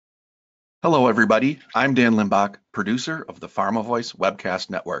Hello, everybody. I'm Dan Limbach, producer of the Pharma Voice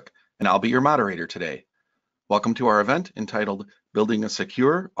webcast network, and I'll be your moderator today. Welcome to our event entitled Building a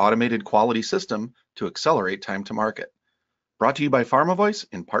Secure, Automated Quality System to Accelerate Time to Market, brought to you by Pharma Voice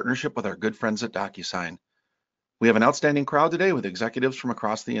in partnership with our good friends at DocuSign. We have an outstanding crowd today with executives from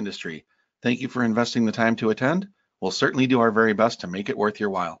across the industry. Thank you for investing the time to attend. We'll certainly do our very best to make it worth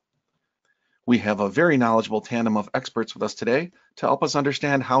your while. We have a very knowledgeable tandem of experts with us today to help us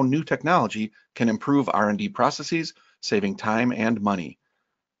understand how new technology can improve R&D processes, saving time and money.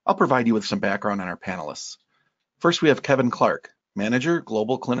 I'll provide you with some background on our panelists. First, we have Kevin Clark, Manager,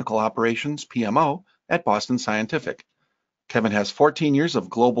 Global Clinical Operations, PMO, at Boston Scientific. Kevin has 14 years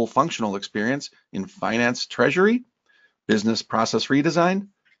of global functional experience in finance treasury, business process redesign,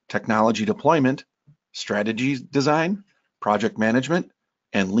 technology deployment, strategy design, project management,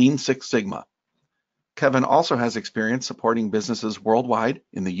 and Lean Six Sigma. Kevin also has experience supporting businesses worldwide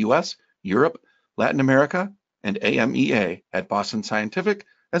in the US, Europe, Latin America, and AMEA at Boston Scientific,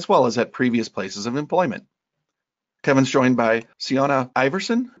 as well as at previous places of employment. Kevin's joined by Sienna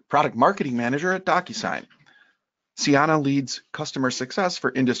Iverson, Product Marketing Manager at DocuSign. Sienna leads customer success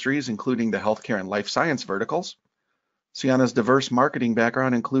for industries including the healthcare and life science verticals. Sienna's diverse marketing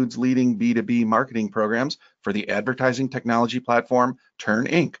background includes leading B2B marketing programs for the advertising technology platform Turn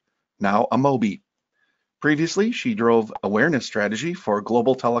Inc., now Amobi. Previously, she drove awareness strategy for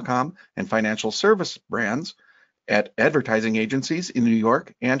global telecom and financial service brands at advertising agencies in New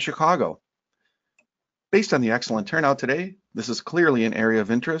York and Chicago. Based on the excellent turnout today, this is clearly an area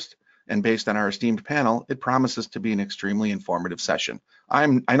of interest, and based on our esteemed panel, it promises to be an extremely informative session. I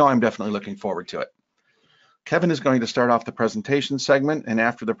know I'm definitely looking forward to it. Kevin is going to start off the presentation segment, and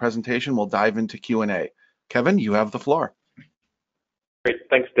after the presentation, we'll dive into Q&A. Kevin, you have the floor. Great,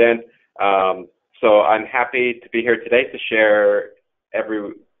 thanks, Dan. So I'm happy to be here today to share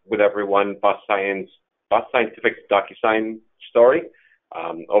with everyone Boston Scientific's DocuSign story.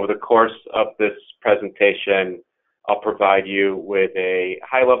 Over the course of this presentation, I'll provide you with a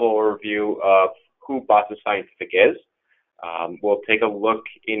high-level overview of who Boston Scientific is. We'll take a look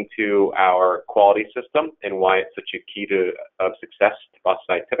into our quality system and why it's such a key of success to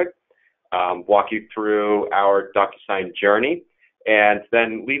Boston Scientific. Walk you through our DocuSign journey, and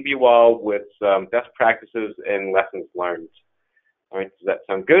then leave you all with some best practices and lessons learned. All right, does that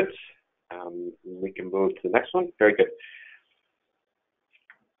sound good? We can move to the next one. Very good.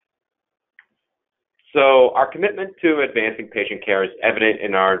 So our commitment to advancing patient care is evident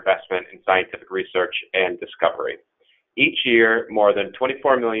in our investment in scientific research and discovery. Each year, more than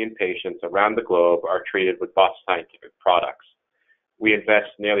 24 million patients around the globe are treated with Boston Scientific products. We invest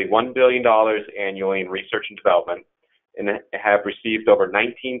nearly $1 billion annually in research and development, and have received over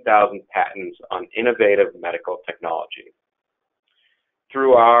 19,000 patents on innovative medical technology.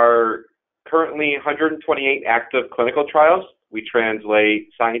 Through our currently 128 active clinical trials, we translate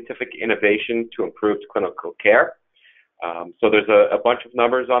scientific innovation to improved clinical care. So there's a bunch of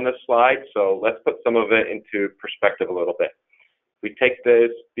numbers on this slide, so let's put some of it into perspective a little bit. We take the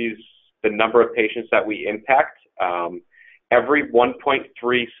number of patients that we impact. Every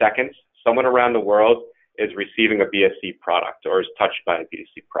 1.3 seconds, someone around the world is receiving a BSC product or is touched by a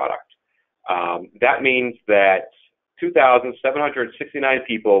BSC product. That means that 2,769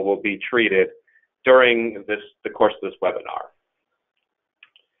 people will be treated during the course of this webinar.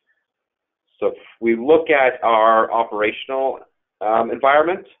 So if we look at our operational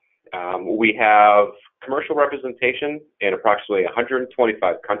environment, we have commercial representation in approximately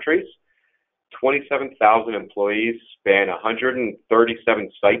 125 countries, 27,000 employees span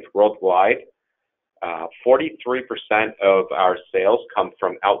 137 sites worldwide. 43% of our sales come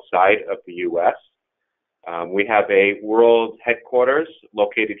from outside of the U.S. We have a world headquarters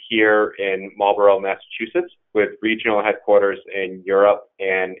located here in Marlborough, Massachusetts, with regional headquarters in Europe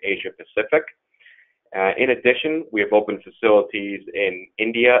and Asia Pacific. In addition, we have opened facilities in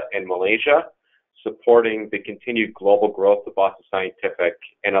India and Malaysia, supporting the continued global growth of Boston Scientific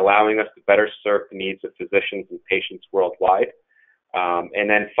and allowing us to better serve the needs of physicians and patients worldwide. And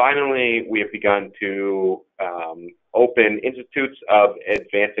then finally, we have begun to open institutes of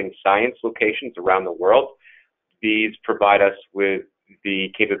advancing science locations around the world. These provide us with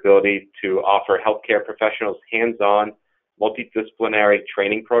the capability to offer healthcare professionals hands-on, multidisciplinary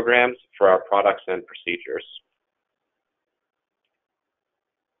training programs for our products and procedures.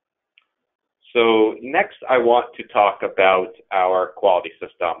 So next, I want to talk about our quality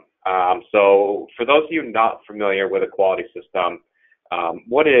system. So for those of you not familiar with a quality system,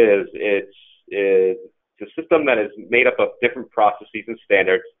 what it is, it's a system that is made up of different processes and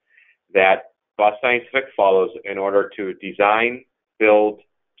standards that Boston Scientific follows in order to design, build,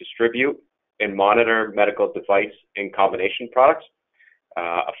 distribute, and monitor medical device and combination products.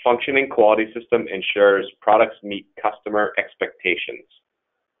 A functioning quality system ensures products meet customer expectations.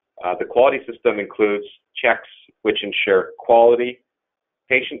 The quality system includes checks which ensure quality,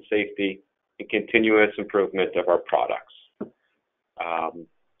 patient safety, and continuous improvement of our products.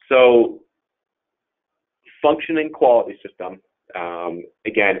 So, functioning quality system,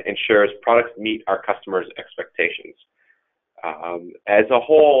 again, ensures products meet our customers' expectations. As a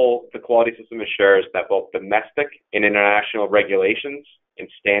whole, the quality system ensures that both domestic and international regulations and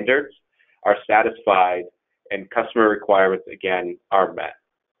standards are satisfied and customer requirements, again, are met.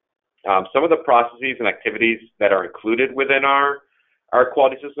 Some of the processes and activities that are included within our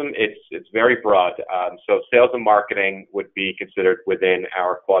quality system, it's very broad. So sales and marketing would be considered within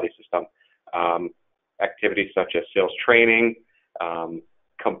our quality system. Activities such as sales training,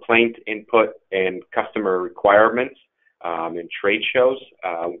 complaint input, and customer requirements and trade shows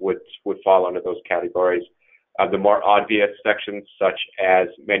would fall under those categories. The more obvious sections, such as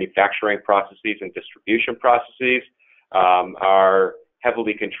manufacturing processes and distribution processes, are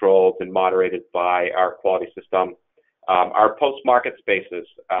heavily controlled and moderated by our quality system. Our post-market spaces,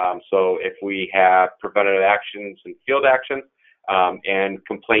 so if we have preventative actions and field actions, and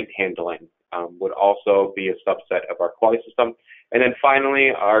complaint handling would also be a subset of our quality system. And then finally,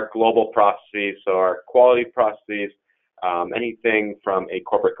 our global processes, so our quality processes, anything from a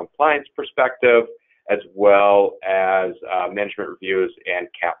corporate compliance perspective, as well as management reviews and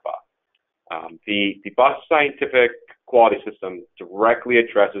CAPA. The Boston Scientific quality system directly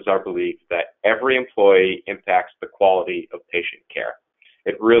addresses our belief that every employee impacts the quality of patient care.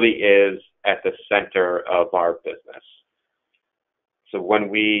 It really is at the center of our business. So when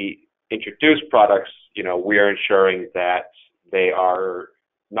we introduce products, we are ensuring that they are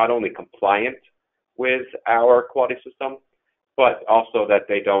not only compliant with our quality system, but also that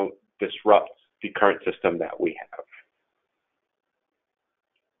they don't disrupt the current system that we have.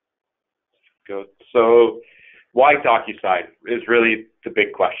 Good. So why DocuSign is really the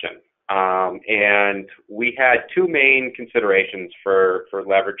big question. And we had two main considerations for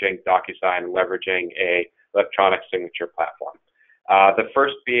leveraging DocuSign and leveraging a electronic signature platform. The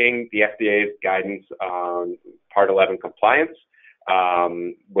first being the FDA's guidance on Part 11 compliance,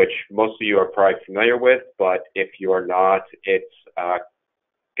 which most of you are probably familiar with, but if you are not, it's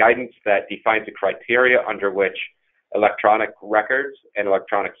guidance that defines the criteria under which electronic records and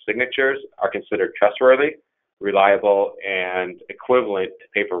electronic signatures are considered trustworthy, reliable, and equivalent to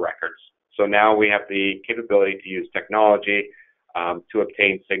paper records. So now we have the capability to use technology to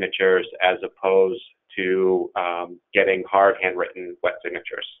obtain signatures as opposed to getting hard handwritten wet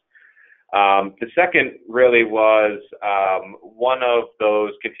signatures. The second really was one of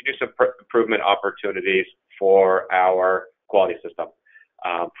those continuous improvement opportunities for our quality system.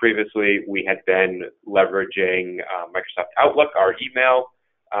 Previously, we had been leveraging Microsoft Outlook, our email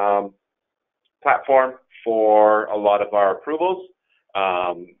platform, for a lot of our approvals.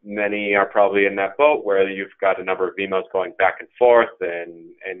 Many are probably in that boat where you've got a number of emails going back and forth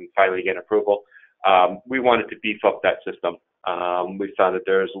and finally get approval. We wanted to beef up that system. We found that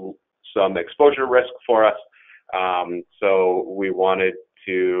there's some exposure risk for us. So we wanted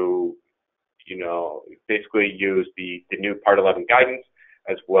to, basically use the new Part 11 guidance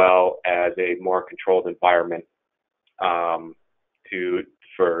as well as a more controlled environment to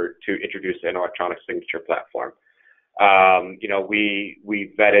introduce an electronic signature platform.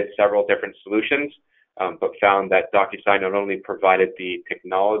 We vetted several different solutions, but found that DocuSign not only provided the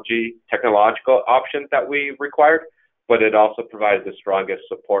technological options that we required, but it also provided the strongest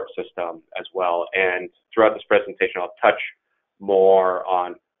support system as well. And throughout this presentation, I'll touch more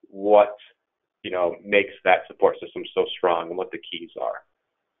on what makes that support system so strong and what the keys are.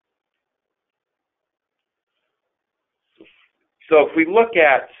 So if we look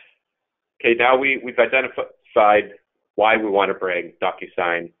at, now we've identified why we want to bring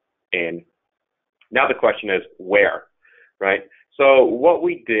DocuSign in. Now the question is where, right? So what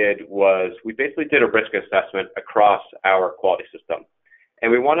we did was we basically did a risk assessment across our quality system.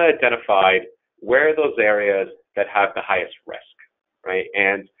 And we want to identify where are those areas that have the highest risk, right?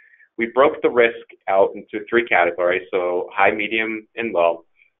 And we broke the risk out into three categories, so high, medium, and low.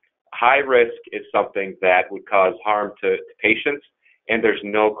 High risk is something that would cause harm to patients, and there's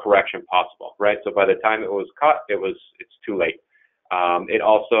no correction possible, right? So by the time it was caught, it's too late. It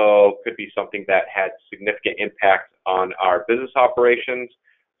also could be something that had significant impact on our business operations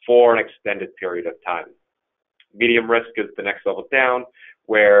for an extended period of time. Medium risk is the next level down,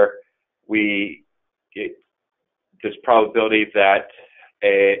 where there's probability that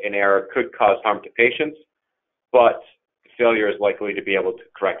an error could cause harm to patients, but failure is likely to be able to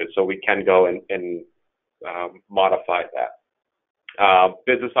correct it, so we can go and modify that.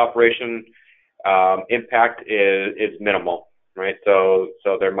 Business operation impact is minimal, right? So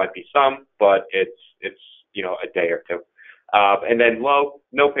there might be some, but it's a day or two. And then low,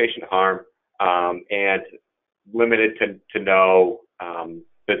 no patient harm, and limited to no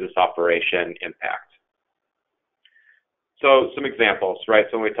business operation impact. So some examples, right?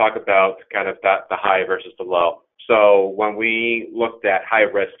 So when we talk about kind of the high versus the low. So when we looked at high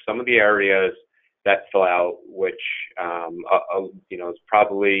risk, some of the areas that fill out, which is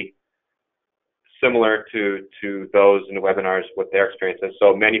probably similar to those in the webinars, what their experience is.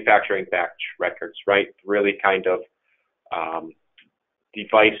 So manufacturing batch records, right? Really kind of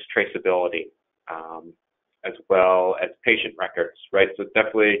device traceability, as well as patient records, right? So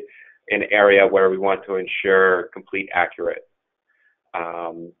definitely an area where we want to ensure complete accurate.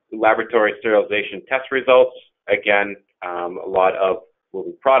 Laboratory sterilization test results, again, a lot of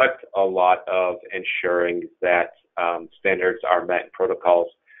moving product, a lot of ensuring that standards are met and protocols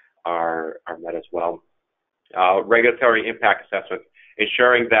are met as well. Regulatory impact assessment,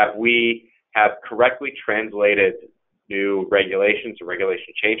 ensuring that we have correctly translated new regulations or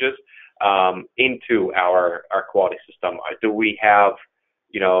regulation changes into our quality system. Do we have,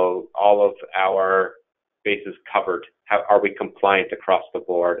 all of our bases covered? Are we compliant across the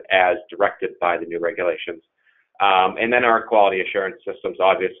board as directed by the new regulations? And then our quality assurance systems,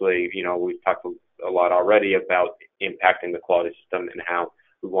 obviously, we've talked a lot already about impacting the quality system and how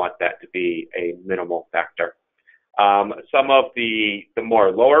we want that to be a minimal factor. Some of the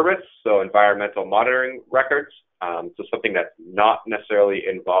more lower risks, so environmental monitoring records, so something that's not necessarily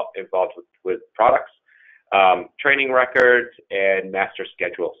involved with products, training records, and master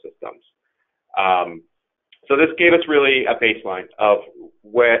schedule systems. So this gave us really a baseline of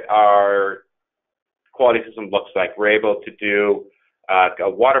what our quality system looks like. We're able to do a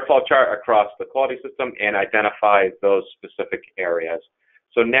waterfall chart across the quality system and identify those specific areas.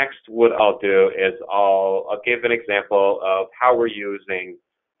 So next, what I'll do is I'll give an example of how we're using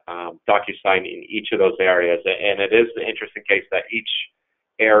DocuSign in each of those areas. And it is an interesting case that each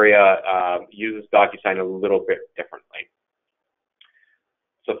area uses DocuSign a little bit differently.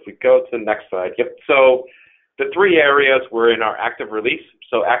 So if we go to the next slide. Yep. So the three areas were in our active release.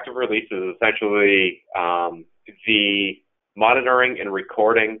 So active release is essentially the monitoring and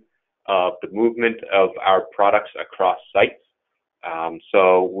recording of the movement of our products across sites.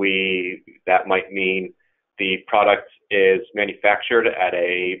 That might mean the product is manufactured at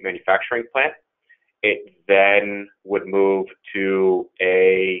a manufacturing plant. It then would move to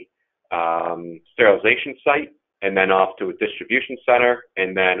a sterilization site, and then off to a distribution center,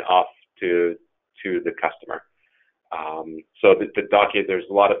 and then off to the customer. There's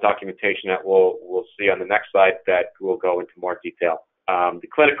a lot of documentation that we'll see on the next slide that will go into more detail. The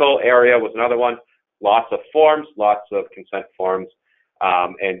clinical area was another one. Lots of forms, lots of consent forms,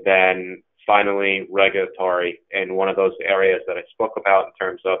 and then finally regulatory, and one of those areas that I spoke about in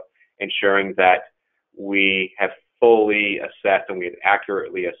terms of ensuring that we have fully assessed and we have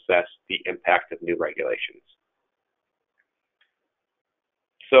accurately assessed the impact of new regulations.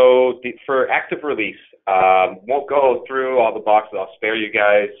 So for active release, won't go through all the boxes. I'll spare you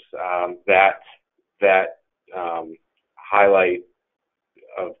guys that highlight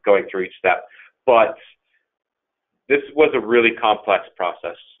of going through each step. But this was a really complex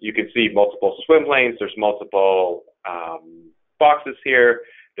process. You can see multiple swim lanes. There's multiple boxes here.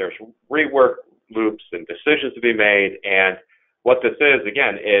 There's rework loops and decisions to be made. And what this is,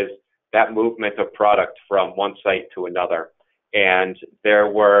 again, is that movement of product from one site to another. And there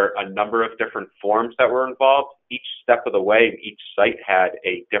were a number of different forms that were involved. Each step of the way, each site had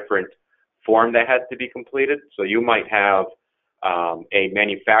a different form that had to be completed. So you might have a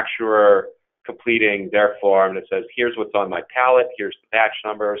manufacturer completing their form that says, here's what's on my pallet, here's the batch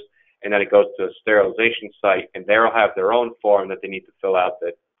numbers, and then it goes to a sterilization site, and they'll have their own form that they need to fill out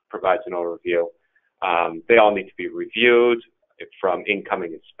that provides an overview. They all need to be reviewed from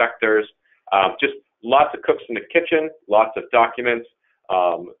incoming inspectors. Just lots of cooks in the kitchen, lots of documents,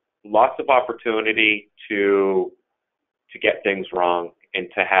 lots of opportunity to get things wrong and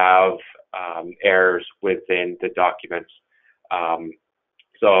to have errors within the documents.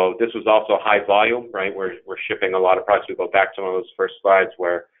 So this was also high volume, right? We're shipping a lot of products. We go back to one of those first slides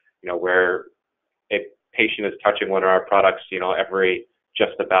where, where a patient is touching one of our products, every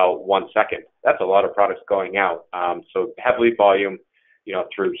just about 1 second. That's a lot of products going out. So heavily volume,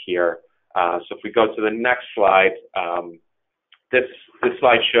 through here. So if we go to the next slide, this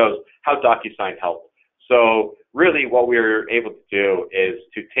slide shows how DocuSign helped. So really what we were able to do is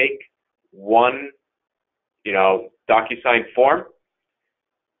to take one, DocuSign form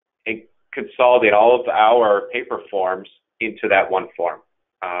and consolidate all of our paper forms into that one form.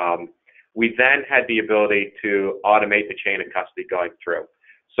 We then had the ability to automate the chain of custody going through.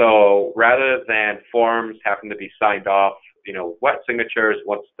 So rather than forms having to be signed off, wet signatures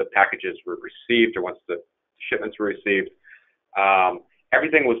once the packages were received or once the shipments were received,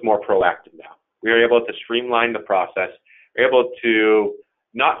 everything was more proactive now. We were able to streamline the process. We were able to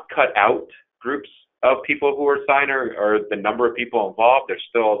not cut out groups of people who were signed or the number of people involved. There's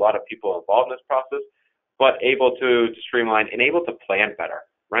still a lot of people involved in this process, but able to streamline and able to plan better,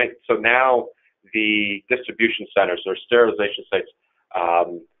 right? So now the distribution centers or sterilization sites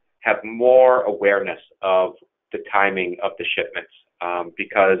have more awareness of the timing of the shipments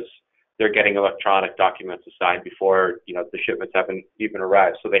because they're getting electronic documents assigned before the shipments haven't even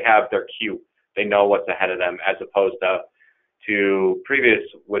arrived. So they have their queue. They know what's ahead of them, as opposed to previous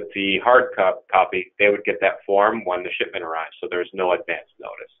with the hard copy. They would get that form when the shipment arrives, so there's no advance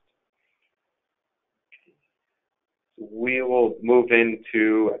notice. We will move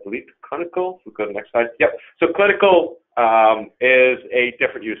into, I believe, clinical. We'll go to the next slide. Yep. So clinical is a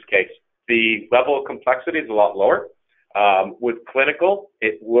different use case. The level of complexity is a lot lower. With clinical,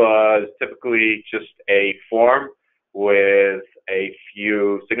 it was typically just a form with a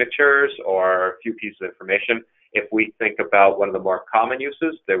few signatures or a few pieces of information. If we think about one of the more common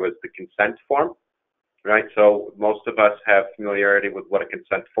uses, there was the consent form, right? So most of us have familiarity with what a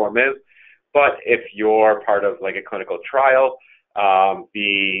consent form is. But if you're part of like a clinical trial,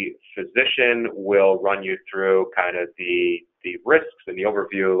 the physician will run you through kind of the risks and the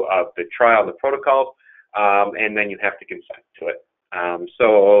overview of the trial, the protocols, and then you have to consent to it.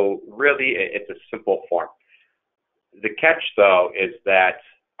 So really, it's a simple form. The catch, though, is that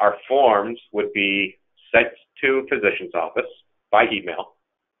our forms would be sent to a physician's office by email.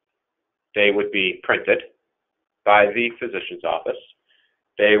 They would be printed by the physician's office.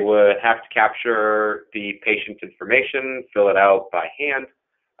 They would have to capture the patient's information, fill it out by hand,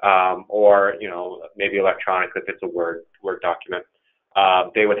 or maybe electronic if it's a Word document.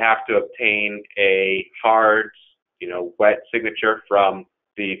 They would have to obtain a hard, wet signature from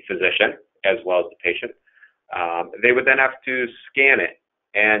the physician as well as the patient. They would then have to scan it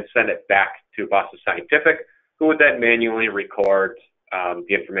and send it back to Boston Scientific, who would then manually record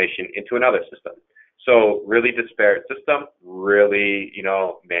the information into another system. So really disparate system, really,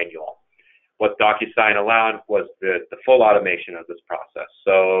 manual. What DocuSign allowed was the full automation of this process.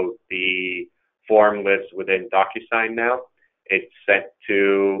 So the form lives within DocuSign now. It's sent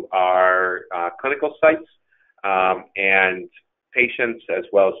to our clinical sites, and patients as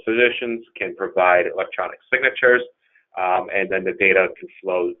well as physicians can provide electronic signatures, and then the data can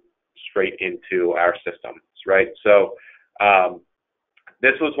flow straight into our systems, right? So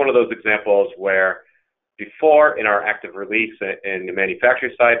this was one of those examples where before, in our active release in the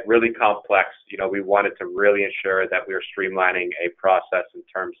manufacturing side, really complex, we wanted to really ensure that we were streamlining a process in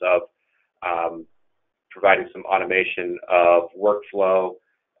terms of providing some automation of workflow.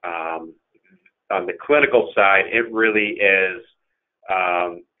 On the clinical side, it really is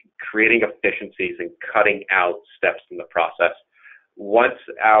creating efficiencies and cutting out steps in the process. Once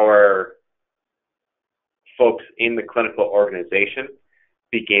our folks in the clinical organization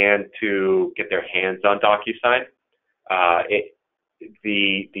began to get their hands on DocuSign,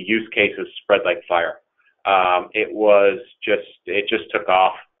 the use cases spread like fire. It just took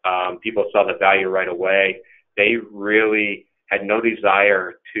off. People saw the value right away. They really had no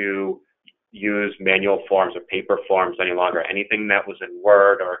desire to use manual forms or paper forms any longer. Anything that was in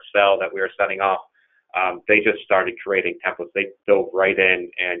Word or Excel that we were sending off, they just started creating templates. They dove right in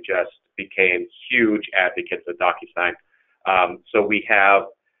and just became huge advocates of DocuSign. So we have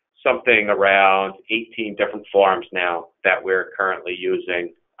something around 18 different forms now that we're currently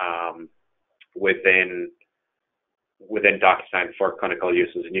using within DocuSign for clinical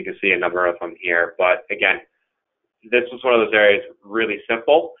uses, and you can see a number of them here. But again, this was one of those areas really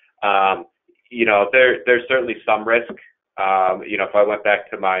simple. There's certainly some risk. If I went back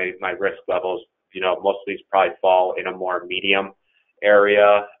to my risk levels, most of these probably fall in a more medium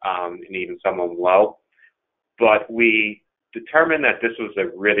area, and even some of them low. But we determined that this was a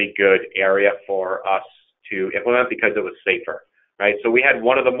really good area for us to implement because it was safer, right? So we had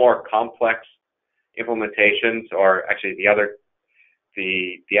one of the more complex implementations, or actually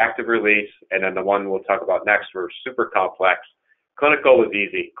the active release, and then the one we'll talk about next were super complex. Clinical was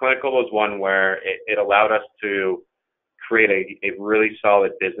easy. Clinical was one where it allowed us to create a really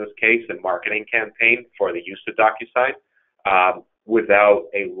solid business case and marketing campaign for the use of DocuSign without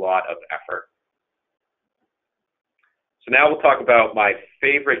a lot of effort. So now we'll talk about my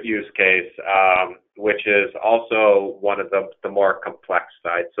favorite use case, which is also one of the more complex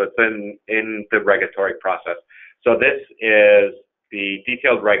sides. So it's in the regulatory process. So this is the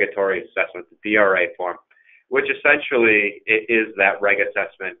detailed regulatory assessment, the DRA form, which essentially is that reg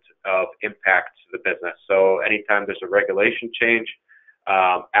assessment of impact to the business. So anytime there's a regulation change,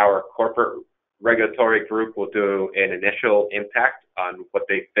 our corporate regulatory group will do an initial impact on what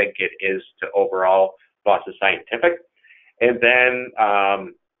they think it is to overall Boston Scientific. And then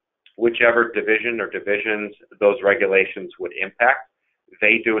whichever division or divisions those regulations would impact,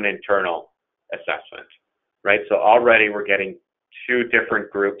 they do an internal assessment, right? So already we're getting two different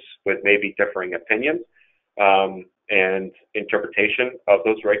groups with maybe differing opinions and interpretation of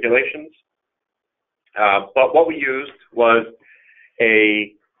those regulations. But what we used was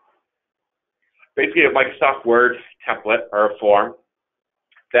basically a Microsoft Word template or a form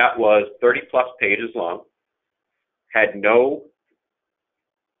that was 30 plus pages long, had no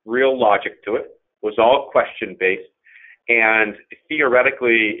real logic to it, was all question based, and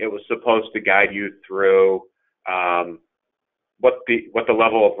theoretically it was supposed to guide you through what the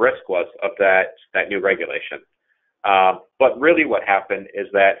level of risk was of that new regulation. But really what happened is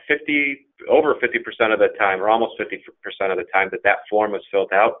that over 50% of the time, or almost 50% of the time that form was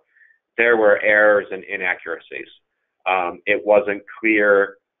filled out, there were errors and inaccuracies. It wasn't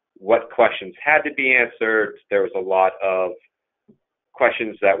clear what questions had to be answered. There was a lot of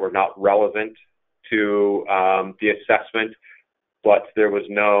questions that were not relevant to the assessment, but there was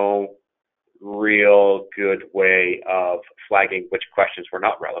no real good way of flagging which questions were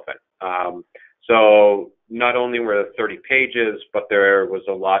not relevant. So not only were there 30 pages, but there was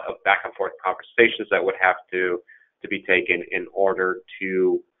a lot of back and forth conversations that would have to be taken in order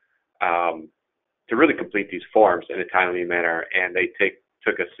to really complete these forms in a timely manner, and they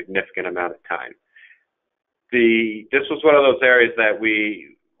took a significant amount of time. This was one of those areas that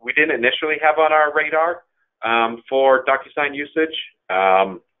we didn't initially have on our radar for DocuSign usage,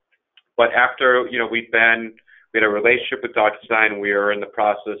 but after we had a relationship with DocuSign, we were in the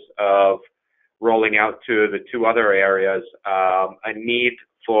process of rolling out to the two other areas. A need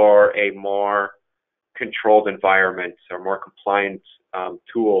for a more controlled environment or more compliant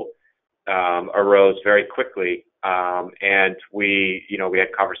tool arose very quickly, and we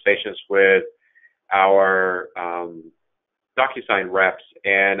had conversations with our DocuSign reps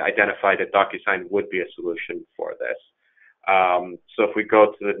and identified that DocuSign would be a solution for this. So if we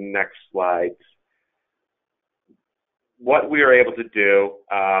go to the next slide, what we were able to do,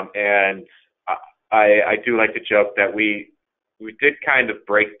 and I do like to joke that we did kind of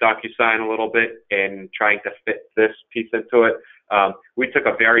break DocuSign a little bit in trying to fit this piece into it. We took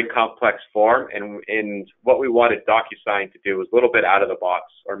a very complex form, and what we wanted DocuSign to do was a little bit out of the box,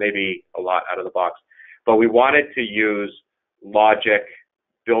 or maybe a lot out of the box. But we wanted to use logic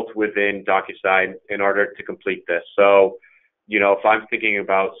built within DocuSign in order to complete this. So, if I'm thinking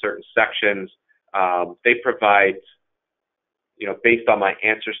about certain sections, they provide, based on my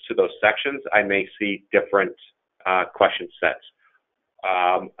answers to those sections, I may see different question sets.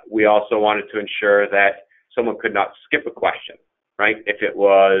 We also wanted to ensure that someone could not skip a question, right, if it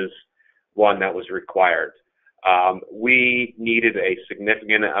was one that was required. We needed a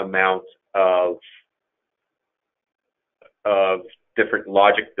significant amount of different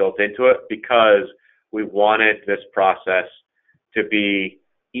logic built into it because we wanted this process to be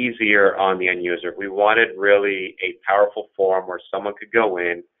easier on the end user. We wanted really a powerful form where someone could go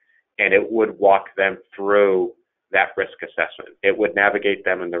in and it would walk them through that risk assessment. It would navigate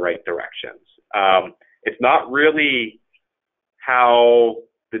them in the right directions. It's not really how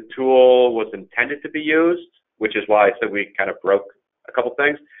the tool was intended to be used, which is why I said we kind of broke a couple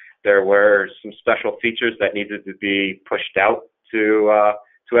things. There were some special features that needed to be pushed out to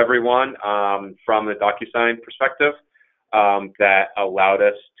everyone from the DocuSign perspective that allowed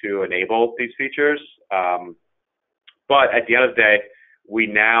us to enable these features. But at the end of the day, we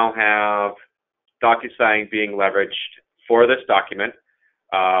now have DocuSign being leveraged for this document.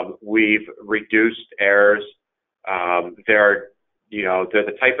 We've reduced errors. They're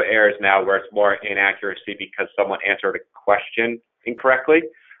the type of errors now where it's more inaccuracy because someone answered a question incorrectly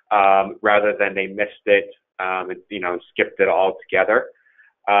rather than they missed it and skipped it altogether.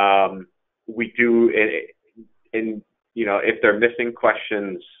 We do, if they're missing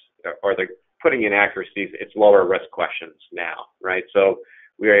questions or they're putting inaccuracies, it's lower risk questions now, right? So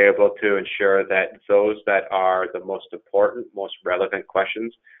we are able to ensure that those that are the most important, most relevant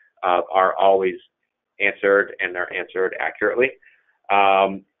questions are always answered, and they're answered accurately.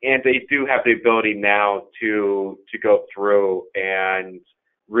 And they do have the ability now to go through and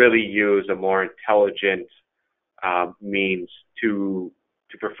really use a more intelligent means to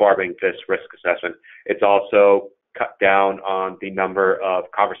to performing this risk assessment. It's also cut down on the number of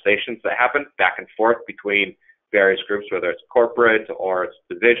conversations that happen back and forth between various groups, whether it's corporate or it's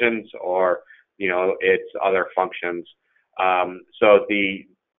divisions or, it's other functions. So the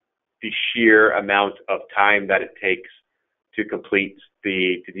sheer amount of time that it takes to complete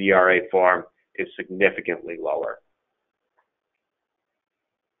the DRA form is significantly lower.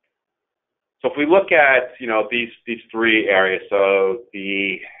 So if we look at, these three areas, so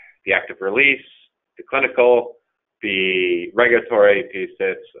the active release, the clinical, the regulatory piece,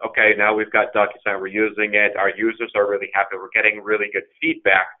 it's, okay, now we've got DocuSign, we're using it, our users are really happy, we're getting really good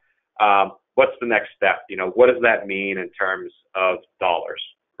feedback. What's the next step? What does that mean in terms of dollars,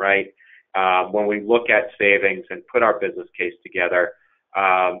 right? When we look at savings and put our business case together,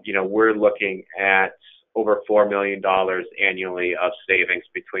 we're looking at over $4 million annually of savings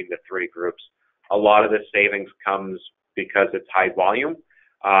between the three groups. A lot of the savings comes because it's high volume.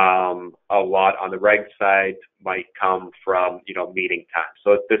 A lot on the reg side might come from, meeting time.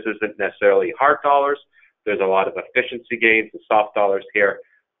 So this isn't necessarily hard dollars. There's a lot of efficiency gains and soft dollars here,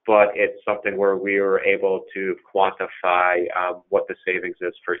 but it's something where we were able to quantify what the savings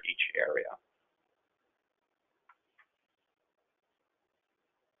is for each area.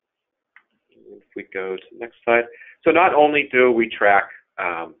 If we go to the next slide. So not only do we track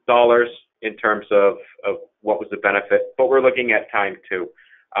dollars in terms of what was the benefit, but we're looking at time too.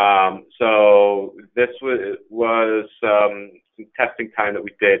 So this was some testing time that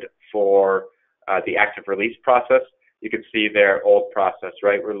we did for the active release process. You can see their old process,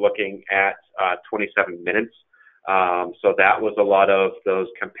 right? We're looking at 27 minutes. So that was a lot of those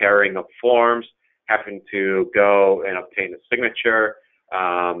comparing of forms, having to go and obtain a signature,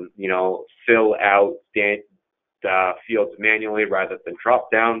 fill out the fields manually rather than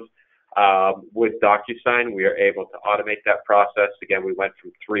drop downs. With DocuSign, we are able to automate that process. Again, we went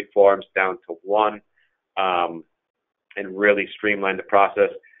from 3 forms down to 1 and really streamlined the process.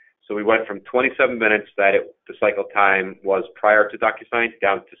 So we went from 27 minutes that the cycle time was prior to DocuSign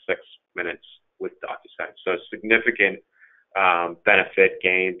down to 6 minutes with DocuSign. So significant benefit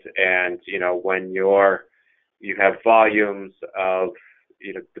gains. And, when you have volumes of,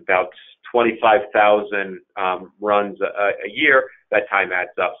 about 25,000 runs a year, that time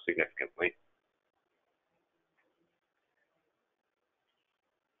adds up significantly.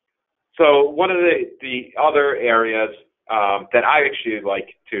 So one of the other areas that I actually like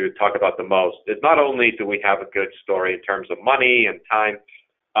to talk about the most is not only do we have a good story in terms of money and time,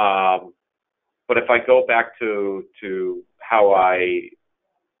 but if I go back to how I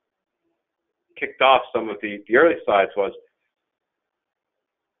kicked off some of the early slides was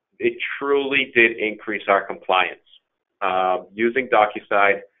it truly did increase our compliance. Using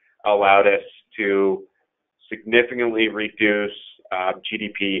DocuSign allowed us to significantly reduce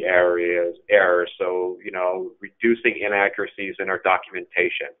GDP errors, so, reducing inaccuracies in our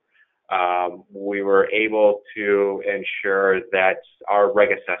documentation. We were able to ensure that our reg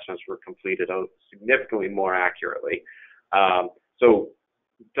assessments were completed significantly more accurately. So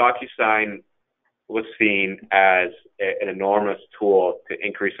DocuSign was seen as an enormous tool to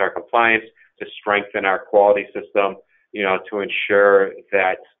increase our compliance, to strengthen our quality system, to ensure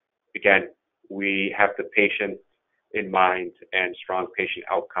that, again, we have the patient in mind and strong patient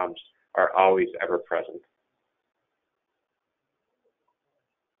outcomes are always ever present.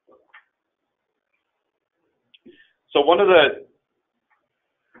 So one of the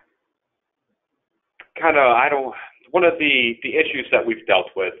issues that we've dealt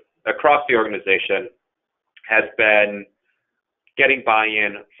with across the organization has been getting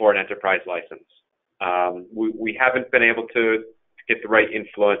buy-in for an enterprise license. We haven't been able to get the right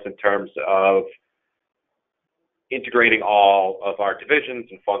influence in terms of integrating all of our divisions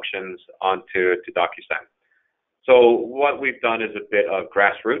and functions onto DocuSign. So what we've done is a bit of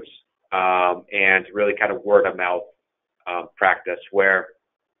grassroots and really kind of word of mouth practice where,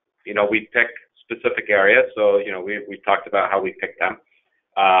 we pick specific areas. So, we talked about how we pick them.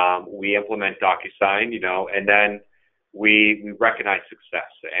 We implement DocuSign, and then we recognize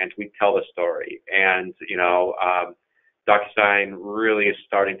success and we tell the story. And, DocuSign really is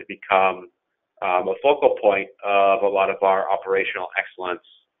starting to become a focal point of a lot of our operational excellence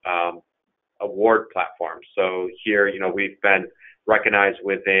award platforms. So here, we've been recognized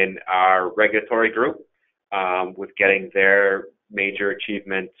within our regulatory group with getting their major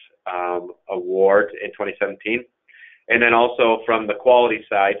achievement award in 2017. And then also from the quality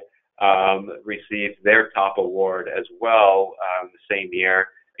side, received their top award as well the same year,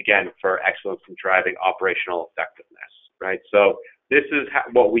 again, for excellence in driving operational effectiveness, right? So this is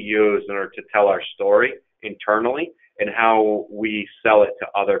what we use in order to tell our story internally and how we sell it to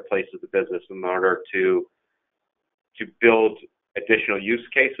other places of business in order to build additional use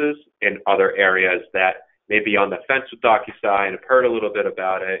cases in other areas that may be on the fence with DocuSign, have heard a little bit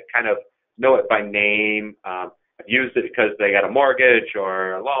about it, kind of know it by name, have used it because they got a mortgage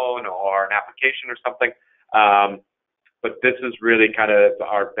or a loan or an application or something. But this is really kind of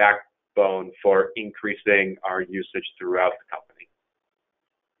our backbone for increasing our usage throughout the company.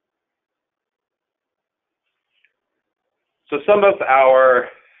 So some of our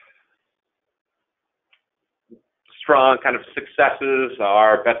strong kind of successes,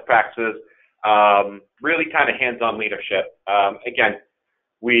 our best practices, really kind of hands-on leadership. Again,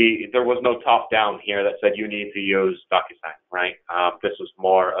 there was no top-down here that said you need to use DocuSign, right? This was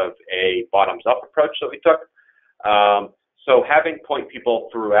more of a bottoms-up approach that we took. So having point people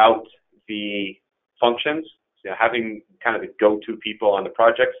throughout the functions, having kind of the go-to people on the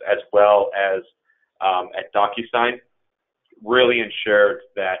projects as well as at DocuSign really ensured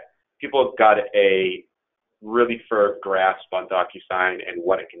that people got a really firm grasp on DocuSign and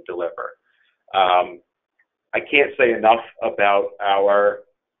what it can deliver. I can't say enough about our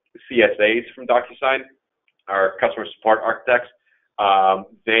CSAs from DocuSign, our customer support architects.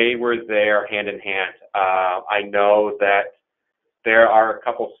 They were there hand in hand. I know that there are a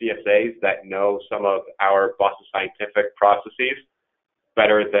couple CSAs that know some of our Boston Scientific processes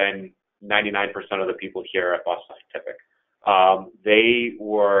better than 99% of the people here at Boston Scientific. They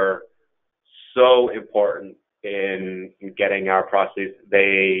were so important in getting our processes.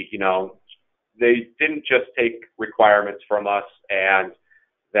 They didn't just take requirements from us and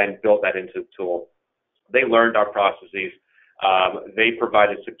then build that into the tool. They learned our processes. They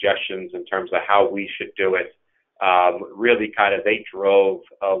provided suggestions in terms of how we should do it. Really kind of, they drove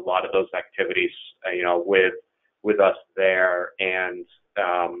a lot of those activities, with us there. And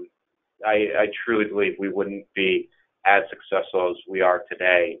I truly believe we wouldn't be as successful as we are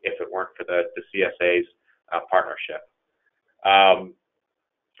today if it weren't for the CSA's partnership.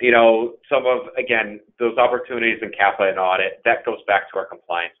 Some of, again, those opportunities in CAPA and audit, that goes back to our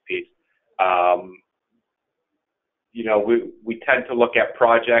compliance piece. We tend to look at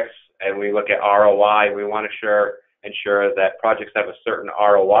projects and we look at ROI. We want to ensure that projects have a certain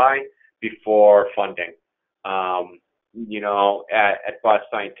ROI before funding. At Boston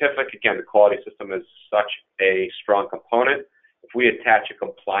Scientific, again, the quality system is such a strong component. If we attach a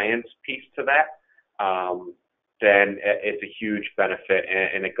compliance piece to that, then it's a huge benefit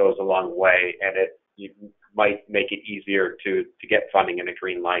and it goes a long way, and it might make it easier to get funding and a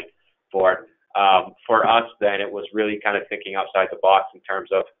green light for it. For us, then, it was really kind of thinking outside the box in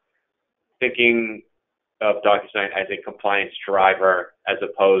terms of thinking of DocuSign as a compliance driver as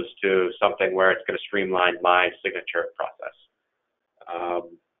opposed to something where it's going to streamline my signature process.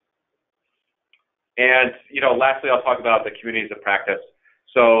 Lastly, I'll talk about the communities of practice.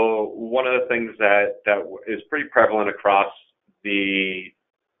 So one of the things that is pretty prevalent across the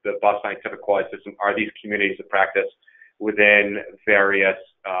Boston Scientific quality system are these communities of practice within various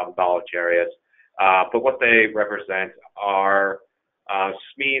knowledge areas. But what they represent are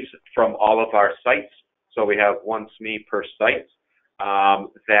SMEs from all of our sites. So we have one SME per site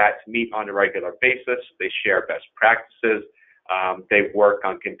that meet on a regular basis. They share best practices. They work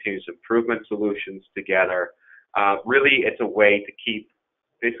on continuous improvement solutions together. Really, it's a way to keep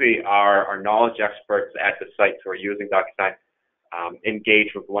basically our knowledge experts at the sites who are using DocuSign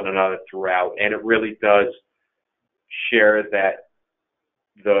engaged with one another throughout. And it really does share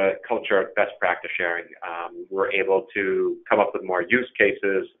the culture of best practice sharing. We're able to come up with more use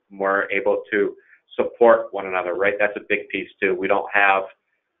cases. We're able to support one another, right? That's a big piece too. We don't have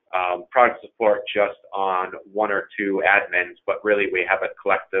product support just on one or two admins, but really we have a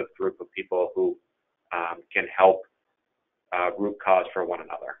collective group of people who can help root cause for one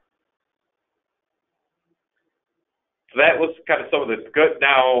another. So that was kind of some of the good.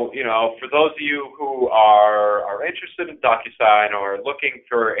 Now, for those of you who are interested in DocuSign or looking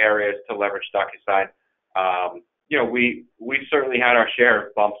for areas to leverage DocuSign, we certainly had our share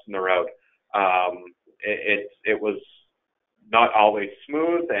of bumps in the road. It was not always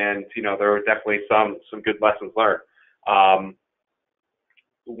smooth, and there were definitely some good lessons learned.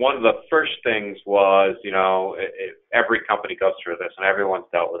 One of the first things was, every company goes through this, and everyone's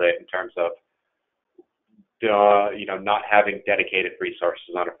dealt with it in terms of not having dedicated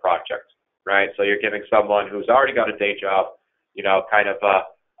resources on a project, right? So you're giving someone who's already got a day job, kind of a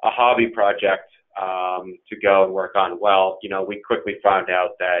hobby project to go and work on. Well, we quickly found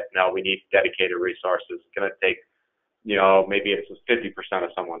out that no, we need dedicated resources. It's going to take, maybe it's 50%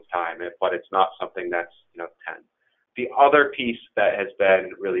 of someone's time, but it's not something that's 10. The other piece that has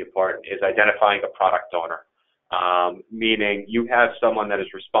been really important is identifying a product owner. meaning you have someone that is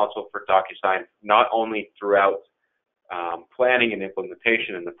responsible for DocuSign not only throughout planning and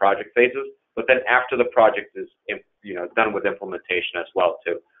implementation in the project phases, but then after the project is done with implementation as well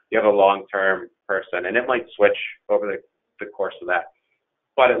too. You have a long-term person, and it might switch over the course of that,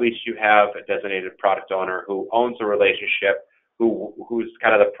 but at least you have a designated product owner who owns a relationship, who's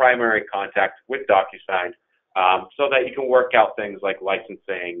kind of the primary contact with DocuSign, so that you can work out things like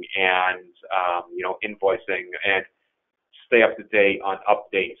licensing and invoicing and stay up to date on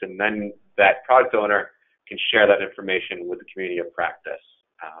updates, and then that product owner can share that information with the community of practice,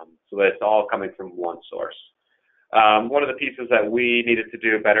 so that it's all coming from one source. One of the pieces that we needed to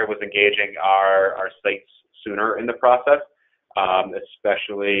do better was engaging our sites sooner in the process,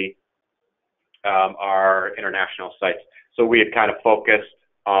 especially our international sites. So we had kind of focused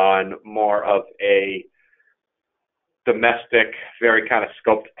on more of a domestic, very kind of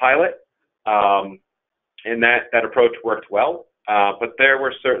scoped pilot, and that approach worked well. But there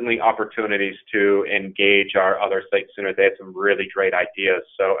were certainly opportunities to engage our other sites sooner. They had some really great ideas.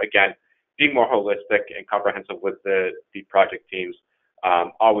 So again, being more holistic and comprehensive with the project teams,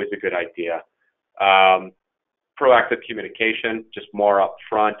 always a good idea. Proactive communication, just more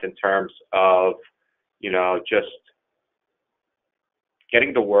upfront in terms of, just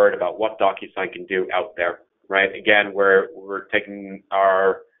getting the word about what DocuSign can do out there, right? Again, we're taking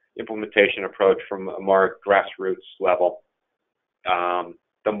our implementation approach from a more grassroots level.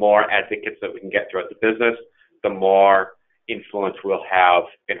 The more advocates that we can get throughout the business, the more influence we'll have,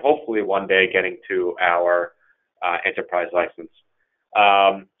 and hopefully one day getting to our enterprise license.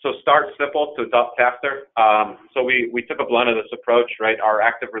 So start simple to adopt faster. So we took a blend of this approach, right? Our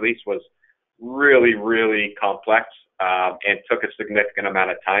active release was really, really complex and took a significant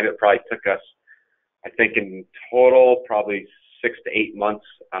amount of time. It probably took us, I think in total, probably 6 to 8 months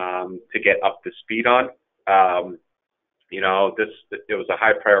to get up to speed on. It was a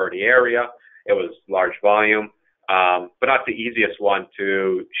high priority area. It was large volume, but not the easiest one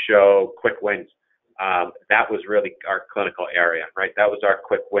to show quick wins. That was really our clinical area, right? That was our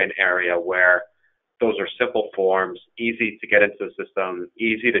quick win area where those are simple forms, easy to get into the system,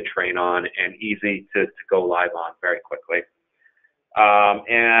 easy to train on, and easy to go live on very quickly.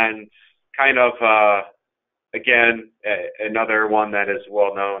 And kind of, again, another one that is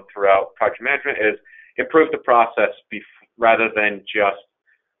well known throughout project management is improve the process rather than just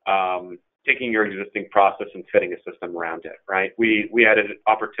taking your existing process and fitting a system around it, right? We had an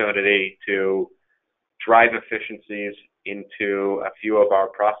opportunity to drive efficiencies into a few of our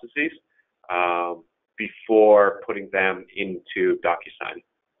processes before putting them into DocuSign.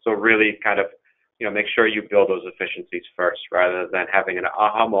 So really kind of, make sure you build those efficiencies first rather than having an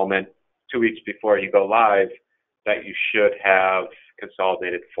aha moment 2 weeks before you go live that you should have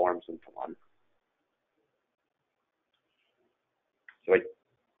consolidated forms into one. So I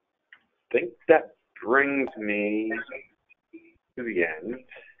think that brings me to the end.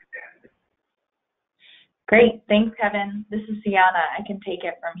 Great. Thanks, Kevin. This is Sienna. I can take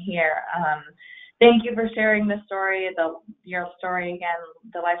it from here. Thank you for sharing the story, your story again.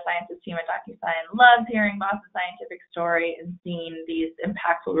 The life sciences team at DocuSign loves hearing Boston Scientific story and seeing these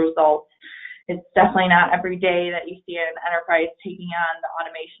impactful results. It's definitely not every day that you see an enterprise taking on the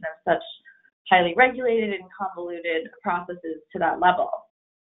automation of such highly regulated and convoluted processes to that level.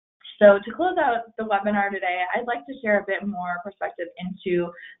 So to close out the webinar today, I'd like to share a bit more perspective into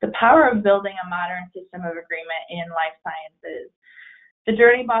the power of building a modern system of agreement in life sciences. The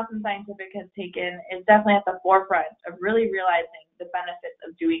journey Boston Scientific has taken is definitely at the forefront of really realizing the benefits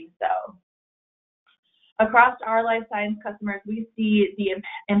of doing so. Across our life science customers, we see the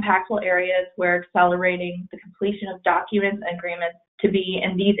impactful areas where accelerating the completion of documents and agreements to be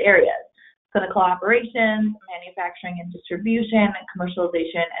in these areas: clinical operations, manufacturing and distribution, and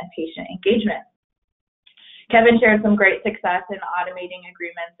commercialization, and patient engagement. Kevin shared some great success in automating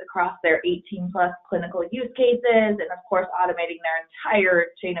agreements across their 18+ clinical use cases, and of course, automating their entire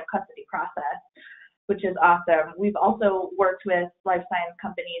chain of custody process, which is awesome. We've also worked with life science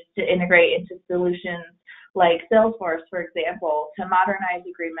companies to integrate into solutions like Salesforce, for example, to modernize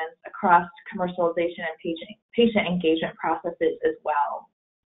agreements across commercialization and patient engagement processes as well.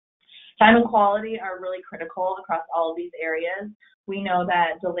 Time and quality are really critical across all of these areas. We know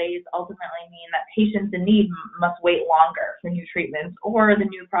that delays ultimately mean that patients in need must wait longer for new treatments, or the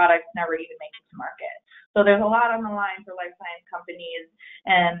new products never even make it to market. So there's a lot on the line for life science companies,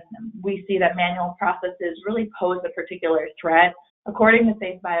 and we see that manual processes really pose a particular threat. According to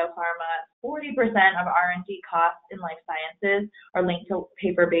SAFE-BioPharma, 40% of R&D costs in life sciences are linked to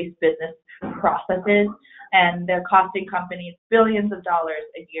paper-based business processes, and they're costing companies billions of dollars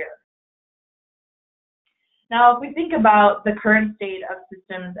a year. Now, if we think about the current state of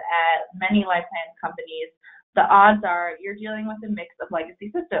systems at many life science companies, the odds are you're dealing with a mix of legacy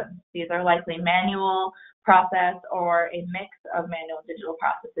systems. These are likely manual process or a mix of manual and digital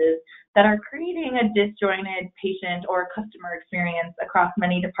processes that are creating a disjointed patient or customer experience across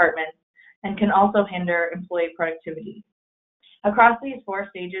many departments and can also hinder employee productivity. Across these 4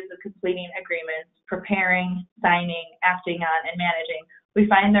 stages of completing agreements, preparing, signing, acting on, and managing, we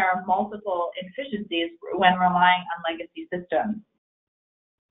find there are multiple inefficiencies when relying on legacy systems.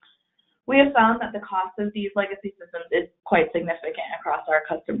 We have found that the cost of these legacy systems is quite significant across our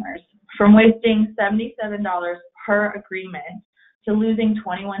customers, from wasting $77 per agreement to losing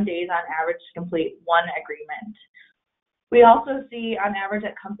 21 days on average to complete one agreement. We also see on average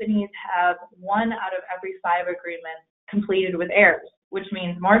that companies have 1 out of every 5 agreements completed with errors, which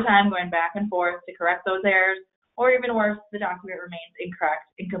means more time going back and forth to correct those errors, or even worse, the document remains incorrect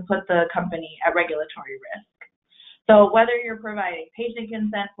and can put the company at regulatory risk. So whether you're providing patient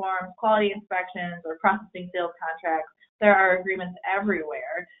consent forms, quality inspections, or processing sales contracts, there are agreements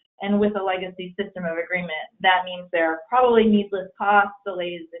everywhere. And with a legacy system of agreement, that means there are probably needless costs,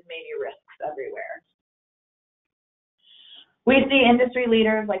 delays, and maybe risks everywhere. We see industry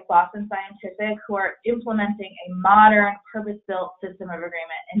leaders like Boston Scientific who are implementing a modern, purpose-built system of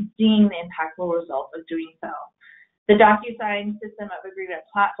agreement and seeing the impactful results of doing so. The DocuSign system of agreement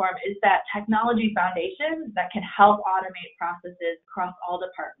platform is that technology foundation that can help automate processes across all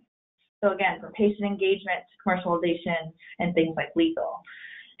departments. So again, from patient engagement to commercialization and things like legal.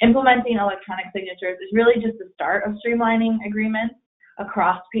 Implementing electronic signatures is really just the start of streamlining agreements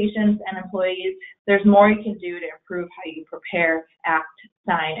across patients and employees. There's more you can do to improve how you prepare, act,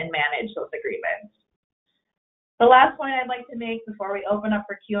 sign, and manage those agreements. The last point I'd like to make before we open up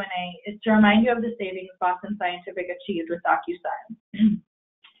for Q&A is to remind you of the savings Boston Scientific achieved with DocuSign.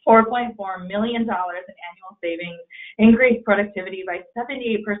 $4.4 million in annual savings, increased productivity by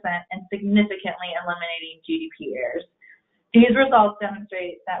 78%, and significantly eliminating GDP errors. These results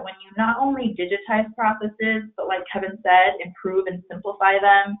demonstrate that when you not only digitize processes, but like Kevin said, improve and simplify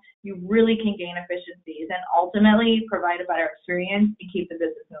them, you really can gain efficiencies and ultimately provide a better experience and keep the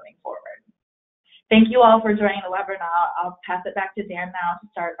business moving forward. Thank you all for joining the webinar. I'll pass it back to Dan now to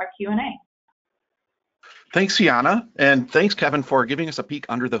start our Q&A. Thanks, Sienna, and thanks, Kevin, for giving us a peek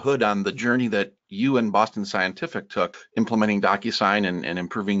under the hood on the journey that you and Boston Scientific took implementing DocuSign and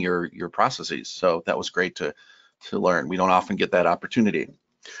improving your processes. So that was great to learn. We don't often get that opportunity.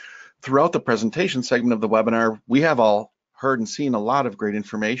 Throughout the presentation segment of the webinar, we have all heard and seen a lot of great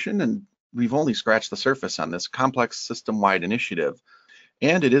information, and we've only scratched the surface on this complex system-wide initiative.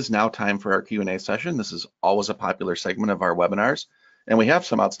 And it is now time for our Q&A session. This is always a popular segment of our webinars, and we have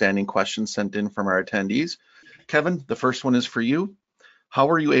some outstanding questions sent in from our attendees. Kevin, the first one is for you. How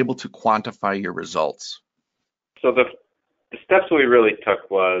were you able to quantify your results? So the steps we really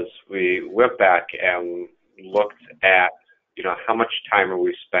took was we went back and looked at, how much time are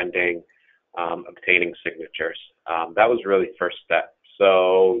we spending obtaining signatures. That was really first step.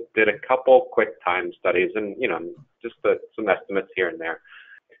 So did a couple quick time studies and, just some estimates here and there.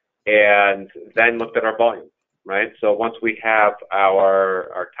 And then looked at our volume, right? So once we have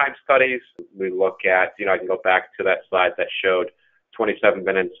our time studies, we look at, I can go back to that slide that showed 27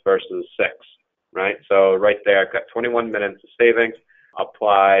 minutes versus 6, right? So right there, I've got 21 minutes of savings.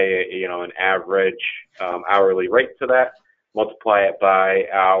 Apply, an average hourly rate to that, multiply it by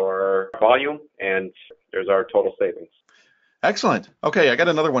our volume, and there's our total savings. Excellent. Okay, I got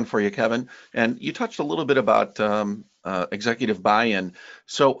another one for you, Kevin. And you touched a little bit about executive buy-in.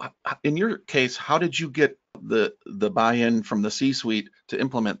 So in your case, how did you get the buy-in from the C-suite to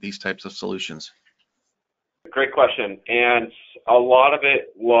implement these types of solutions? Great question. And a lot of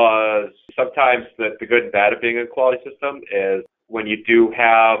it was sometimes the good and bad of being a quality system is when you do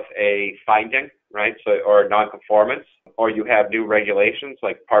have a finding, right, so or non-conformance, or you have new regulations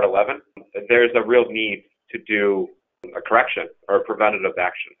like Part 11, there's a real need to do a correction or a preventative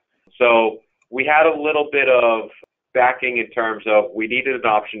action. So we had a little bit of backing in terms of we needed an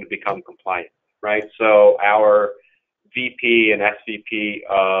option to become compliant, right? So our VP and SVP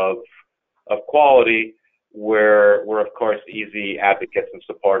of quality were of course easy advocates and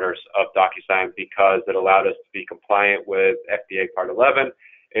supporters of DocuSign because it allowed us to be compliant with FDA Part 11.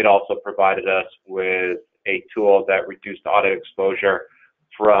 It also provided us with a tool that reduced audit exposure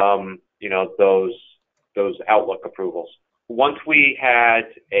from those Outlook approvals. Once we had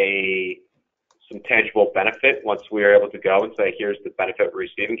some tangible benefit, once we were able to go and say, here's the benefit we're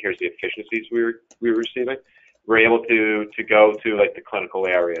receiving, here's the efficiencies we were receiving, we're able to go to like the clinical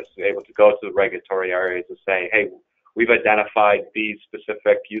areas, able to go to the regulatory areas and say, hey, we've identified these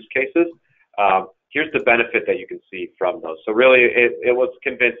specific use cases. here's the benefit that you can see from those. So really, it was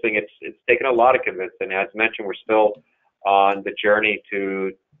convincing. It's taken a lot of convincing. As mentioned, we're still on the journey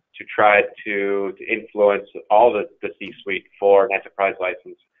to try to influence all the C-suite for an enterprise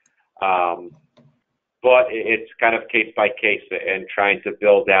license. But it's kind of case by case and trying to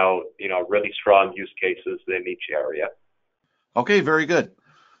build out, really strong use cases in each area. Okay, very good.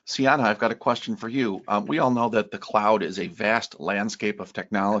 Sienna, I've got a question for you. We all know that the cloud is a vast landscape of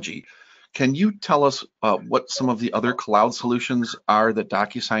technology. Can you tell us what some of the other cloud solutions are that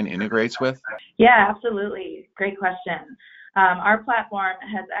DocuSign integrates with? Yeah, absolutely. Great question. Our platform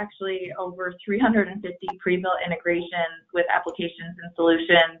has actually over 350 pre-built integrations with applications and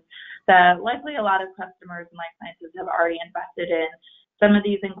solutions that likely a lot of customers in life sciences have already invested in. Some of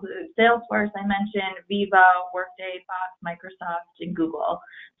these include Salesforce, I mentioned, Viva, Workday, Box, Microsoft, and Google.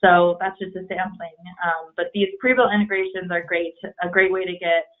 So that's just a sampling. But these pre-built integrations are a great way to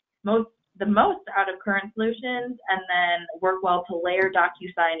get the most out of current solutions, and then work well to layer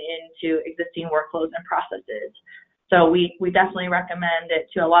DocuSign into existing workflows and processes. So we definitely recommend it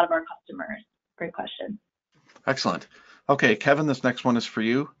to a lot of our customers. Great question. Excellent. Okay, Kevin, this next one is for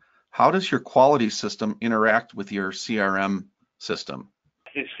you. How does your quality system interact with your CRM system?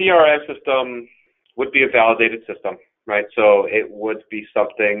 The CRM system would be a validated system, right? So it would be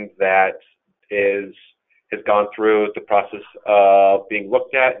something that has gone through the process of being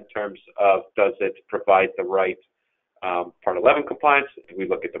looked at in terms of, does it provide the right Part 11 compliance? Do we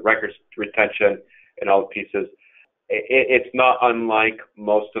look at the records retention and all the pieces? It's not unlike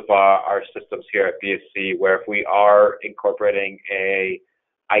most of our systems here at BSC, where if we are incorporating a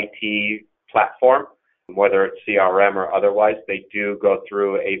IT platform, whether it's CRM or otherwise, they do go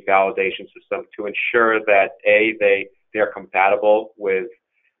through a validation system to ensure that A, they are compatible with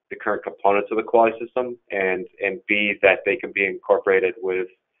the current components of the quality system, and B, that they can be incorporated with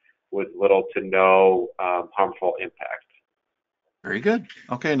little to no harmful impact. Very good.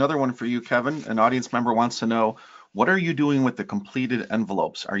 Okay, another one for you, Kevin. An audience member wants to know, what are you doing with the completed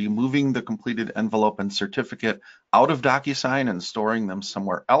envelopes? Are you moving the completed envelope and certificate out of DocuSign and storing them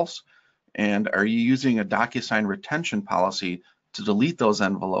somewhere else? And are you using a DocuSign retention policy to delete those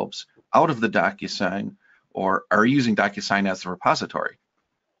envelopes out of the DocuSign, or are you using DocuSign as the repository?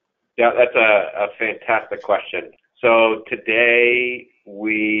 Yeah, that's a fantastic question. So today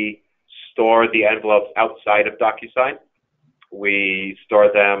we store the envelopes outside of DocuSign. We store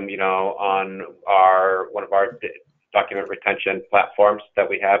them, on one of our document retention platforms that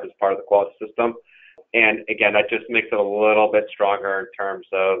we have as part of the quality system. And again, that just makes it a little bit stronger in terms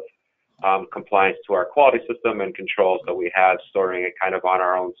of compliance to our quality system and controls that we have, storing it kind of on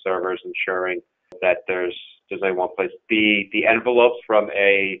our own servers, ensuring that there's only one place. The envelopes from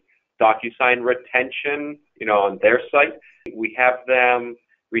a DocuSign retention, on their site, we have them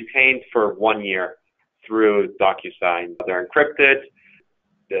retained for 1 year through DocuSign. They're encrypted.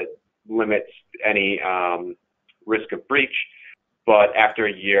 That limits any risk of breach. But after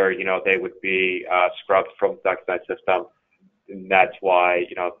a year, they would be scrubbed from the DocuSign system. And that's why,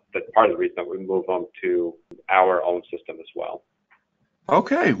 that's part of the reason that we move them to our own system as well.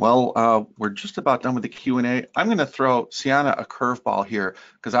 Okay, well, we're just about done with the Q&A. I'm going to throw Sienna a curveball here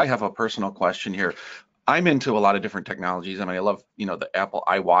because I have a personal question here. I'm into a lot of different technologies. I mean, I love, the Apple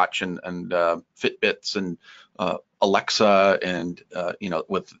iWatch and Fitbits and Alexa and,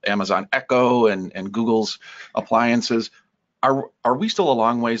 with Amazon Echo and Google's appliances. Are we still a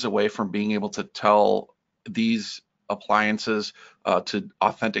long ways away from being able to tell these appliances to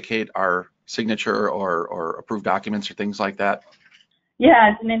authenticate our signature or approved documents or things like that?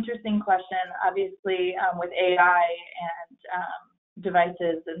 Yeah, it's an interesting question. Obviously, with AI and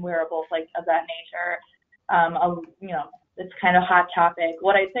devices and wearables of that nature, it's kind of a hot topic.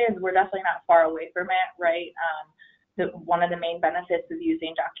 What I'd say is we're definitely not far away from it, right? One of the main benefits of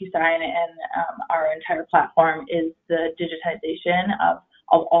using DocuSign and our entire platform is the digitization of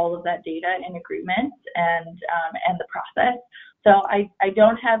all of that data and agreements and the process. So I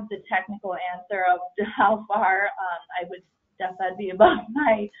don't have the technical answer of how far. I would guess that'd be above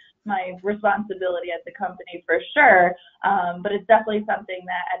my responsibility at the company for sure. But it's definitely something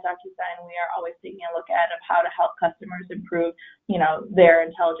that at DocuSign we are always taking a look at of how to help customers improve, their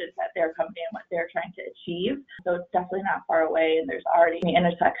intelligence at their company and what they're trying to achieve. So it's definitely not far away, and there's already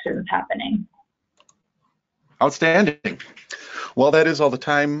intersections happening. Outstanding. Well, that is all the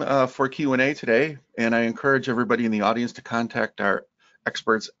time for Q&A today, and I encourage everybody in the audience to contact our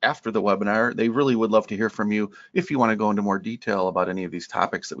experts after the webinar. They really would love to hear from you if you want to go into more detail about any of these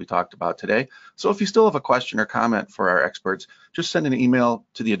topics that we talked about today. So if you still have a question or comment for our experts, just send an email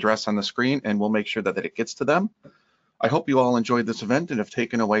to the address on the screen and we'll make sure that it gets to them. I hope you all enjoyed this event and have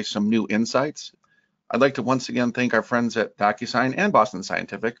taken away some new insights. I'd like to once again thank our friends at DocuSign and Boston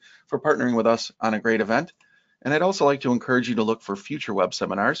Scientific for partnering with us on a great event. And I'd also like to encourage you to look for future web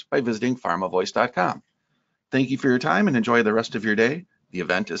seminars by visiting pharmavoice.com. Thank you for your time and enjoy the rest of your day. The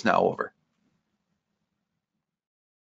event is now over.